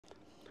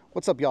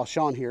What's up, y'all?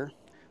 Sean here.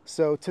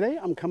 So today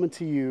I'm coming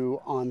to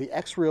you on the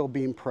XREAL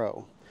Beam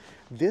Pro.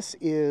 This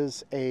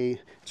is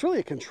it's really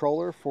a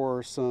controller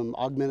for some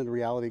augmented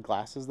reality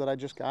glasses that I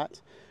just got.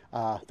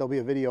 There'll be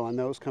a video on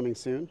those coming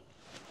soon.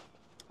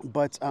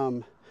 But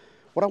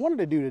what I wanted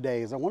to do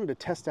today is I wanted to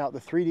test out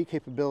the 3D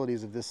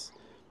capabilities of this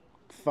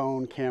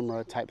phone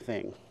camera type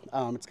thing.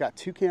 It's got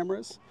two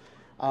cameras.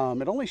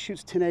 It only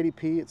shoots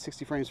 1080p at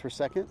 60 frames per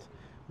second.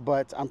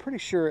 But I'm pretty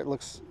sure it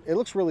looks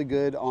really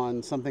good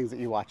on some things that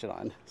you watch it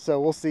on. So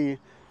we'll see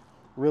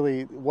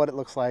really what it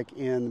looks like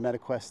in the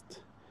MetaQuest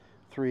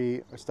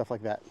 3 or stuff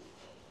like that.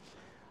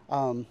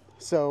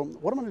 So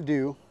what I'm going to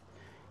do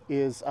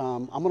is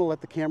I'm going to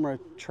let the camera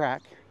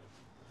track,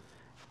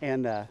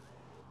 and we're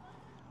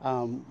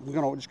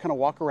going to just kind of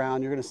walk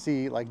around. You're going to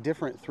see like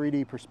different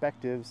 3D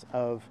perspectives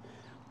of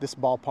this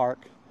ballpark.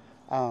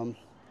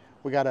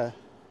 We got a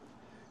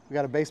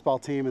baseball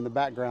team in the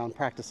background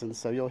practicing,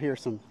 so you'll hear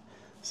some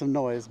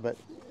noise, but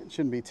it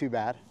shouldn't be too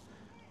bad.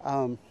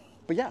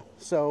 But yeah,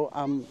 so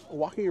I'm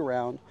walking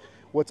around.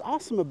 What's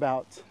awesome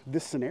about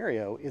this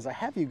scenario is I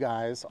have you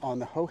guys on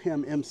the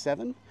Hohem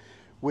M7,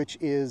 which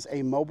is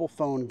a mobile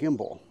phone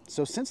gimbal.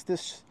 So since the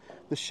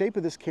shape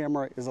of this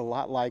camera is a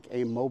lot like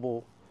a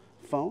mobile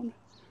phone,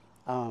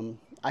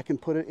 I can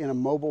put it in a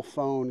mobile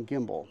phone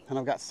gimbal. And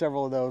I've got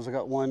several of those. I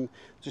got one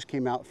just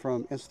came out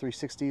from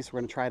S360, so we're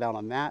gonna try it out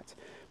on that.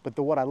 But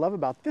what I love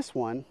about this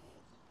one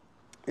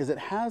is it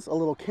has a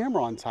little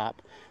camera on top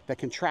that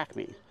can track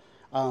me,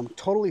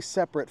 totally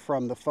separate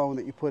from the phone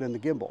that you put in the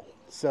gimbal.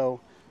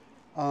 So,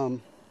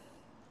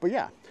 but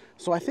yeah,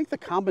 so I think the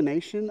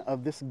combination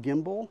of this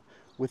gimbal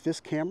with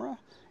this camera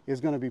is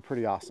going to be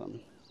pretty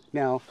awesome.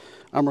 Now,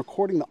 I'm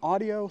recording the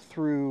audio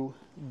through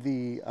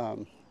the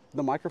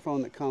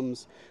microphone that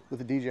comes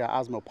with the DJI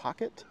Osmo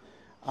Pocket.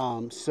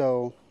 I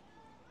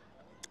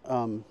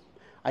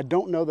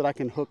don't know that I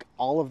can hook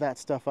all of that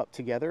stuff up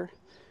together.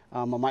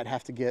 I might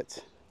have to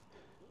get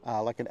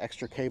like an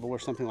extra cable or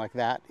something like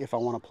that if I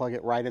want to plug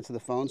it right into the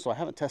phone, so I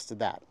haven't tested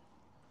that.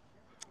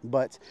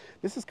 But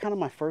this is kind of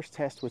my first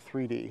test with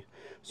 3D.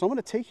 So I'm going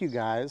to take you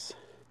guys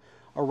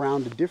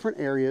around the different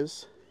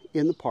areas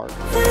in the park.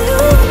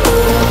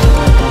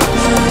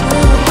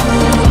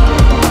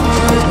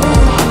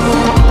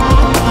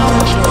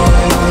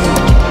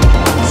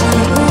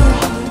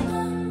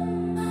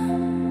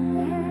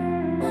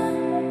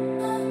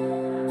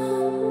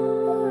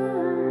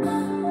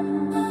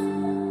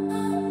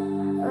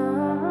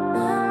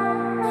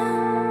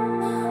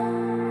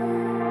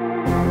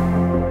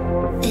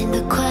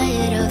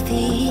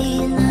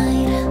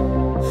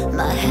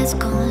 It's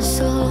going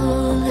so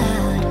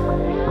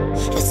loud,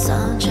 it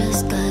sounds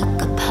just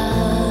like a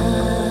party.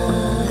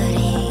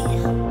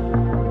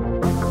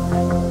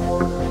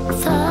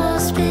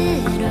 Thoughts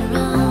spin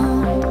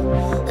around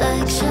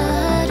like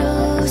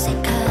shadows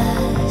they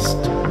cast.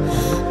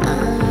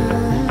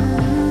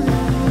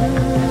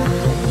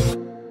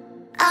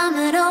 I'm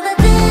an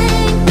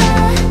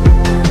overthinker,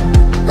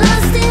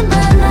 lost in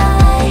my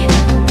life.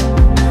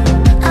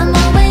 I'm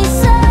always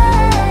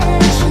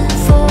searching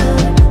for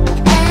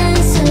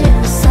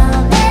answers.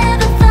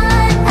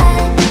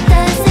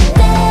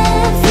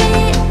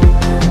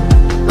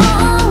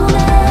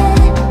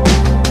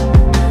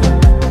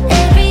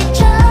 Every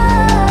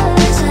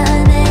choice I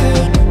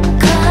make,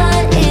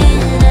 caught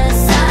in a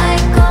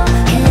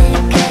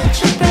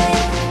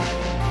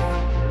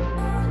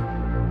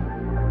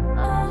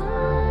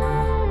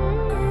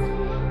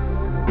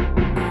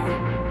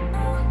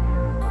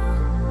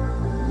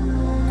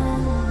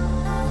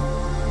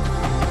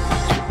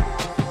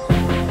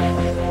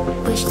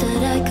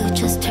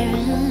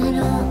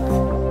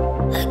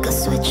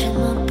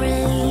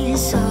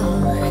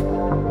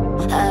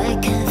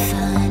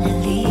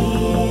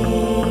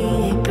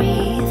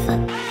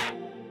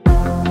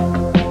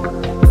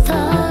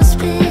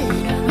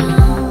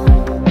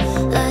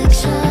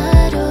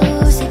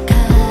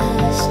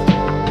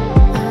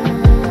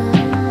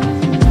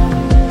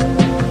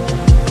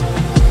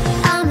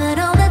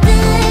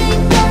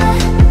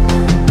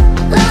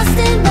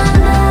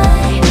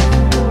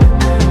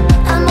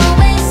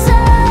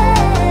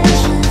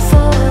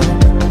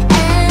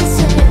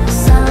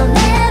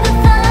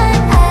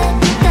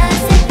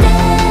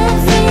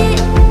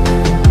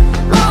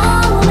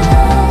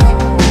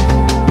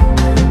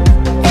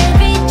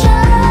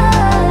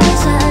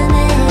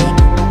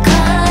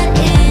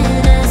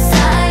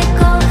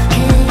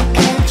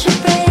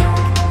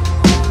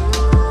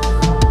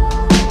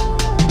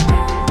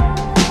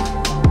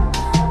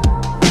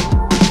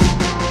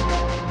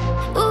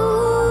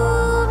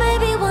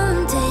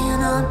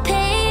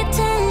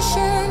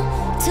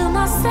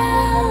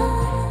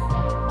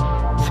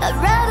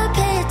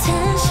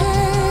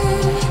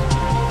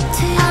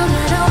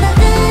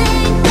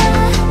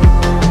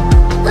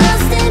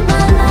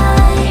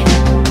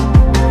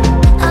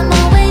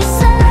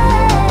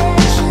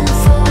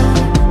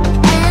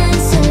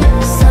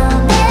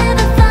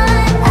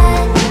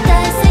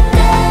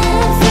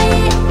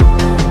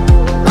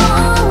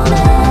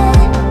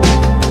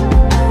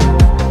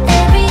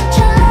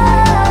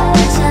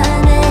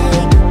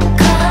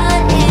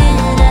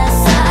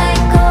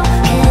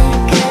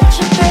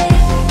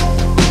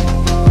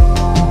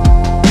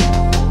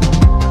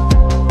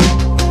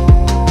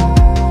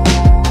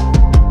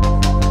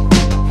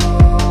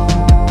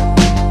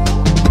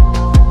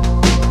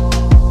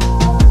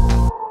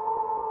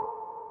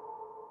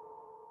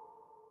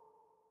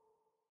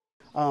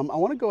I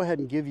want to go ahead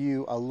and give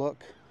you a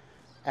look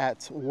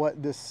at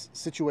what this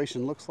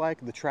situation looks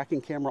like, the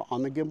tracking camera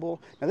on the gimbal.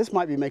 Now this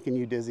might be making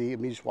you dizzy,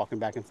 me just walking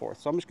back and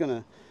forth. So I'm just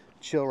gonna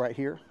chill right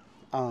here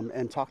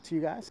and talk to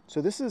you guys.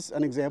 So this is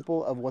an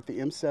example of what the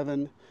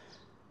M7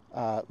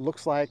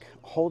 looks like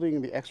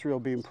holding the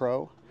XREAL Beam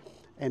Pro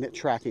and it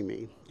tracking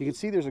me. You can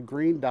see there's a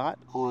green dot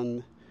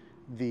on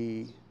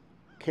the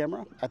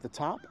camera at the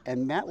top,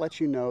 and that lets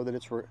you know that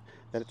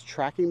it's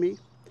tracking me.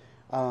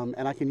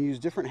 And I can use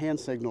different hand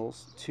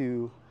signals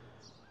to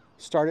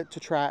start it to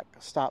track,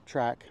 stop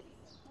track,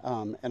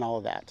 and all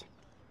of that.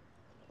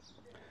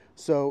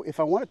 So if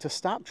I want it to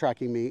stop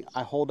tracking me,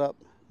 I hold up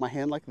my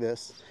hand like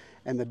this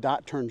and the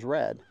dot turns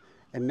red.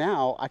 And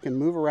now I can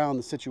move around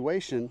the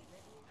situation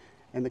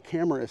and the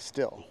camera is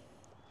still.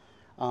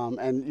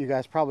 And you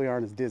guys probably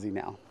aren't as dizzy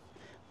now.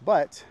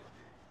 But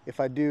if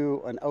I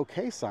do an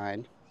OK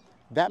sign,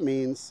 that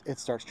means it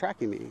starts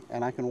tracking me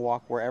and I can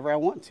walk wherever I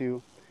want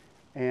to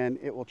and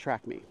it will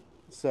track me.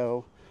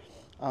 So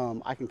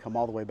I can come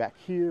all the way back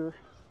here.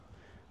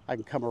 I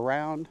can come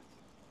around.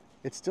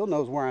 It still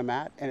knows where I'm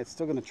at and it's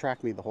still going to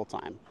track me the whole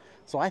time.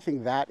 So I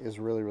think that is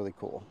really, really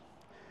cool.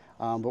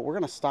 But we're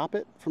going to stop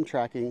it from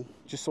tracking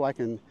just so I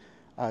can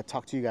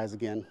talk to you guys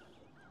again.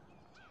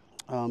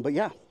 But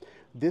yeah,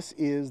 this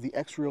is the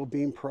XREAL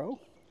Beam Pro.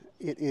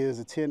 It is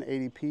a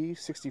 1080p,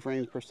 60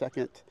 frames per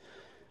second.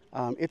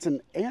 It's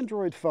an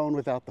Android phone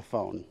without the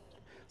phone.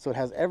 So it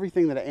has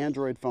everything that an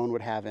Android phone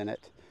would have in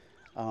it,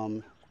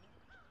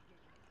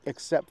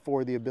 except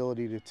for the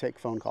ability to take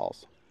phone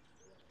calls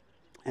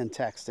and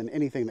text and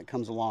anything that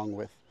comes along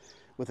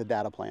with a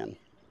data plan.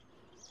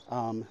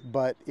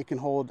 But it can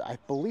hold, I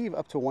believe,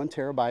 up to 1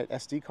 terabyte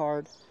SD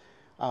card.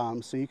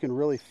 So you can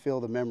really fill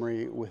the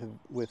memory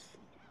with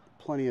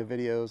plenty of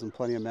videos and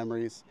plenty of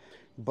memories.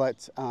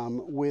 But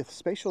with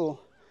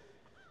spatial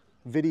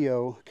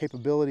video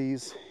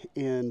capabilities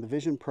in the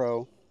Vision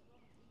Pro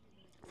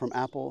from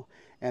Apple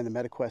and the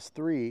MetaQuest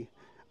 3,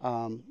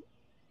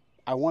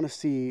 I want to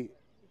see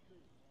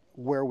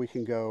where we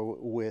can go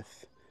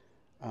with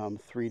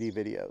 3D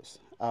videos.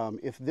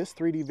 If this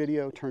 3D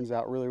video turns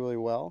out really, really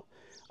well,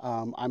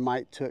 I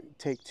might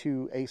take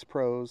 2 Ace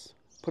Pros,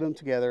 put them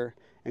together,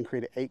 and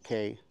create an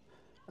 8K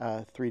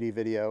 3D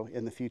video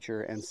in the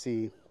future and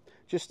see,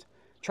 just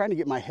trying to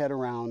get my head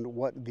around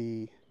what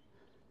the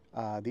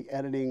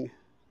editing,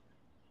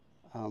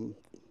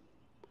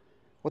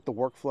 what the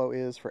workflow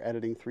is for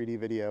editing 3D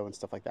video and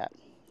stuff like that.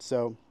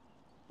 So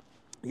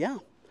yeah,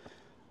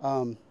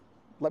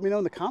 let me know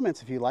in the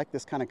comments if you like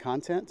this kind of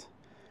content.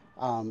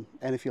 And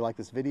if you like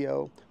this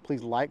video,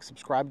 please like,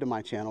 subscribe to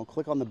my channel,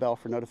 click on the bell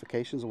for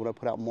notifications when I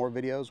put out more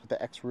videos with the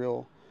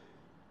XREAL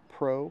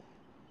Pro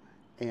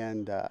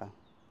and the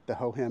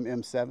Hohem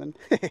M7.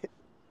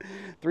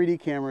 3D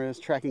cameras,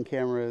 tracking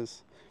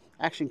cameras,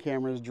 action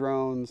cameras,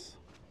 drones,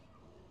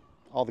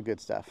 all the good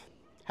stuff.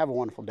 Have a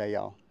wonderful day,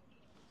 y'all.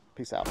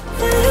 Peace out.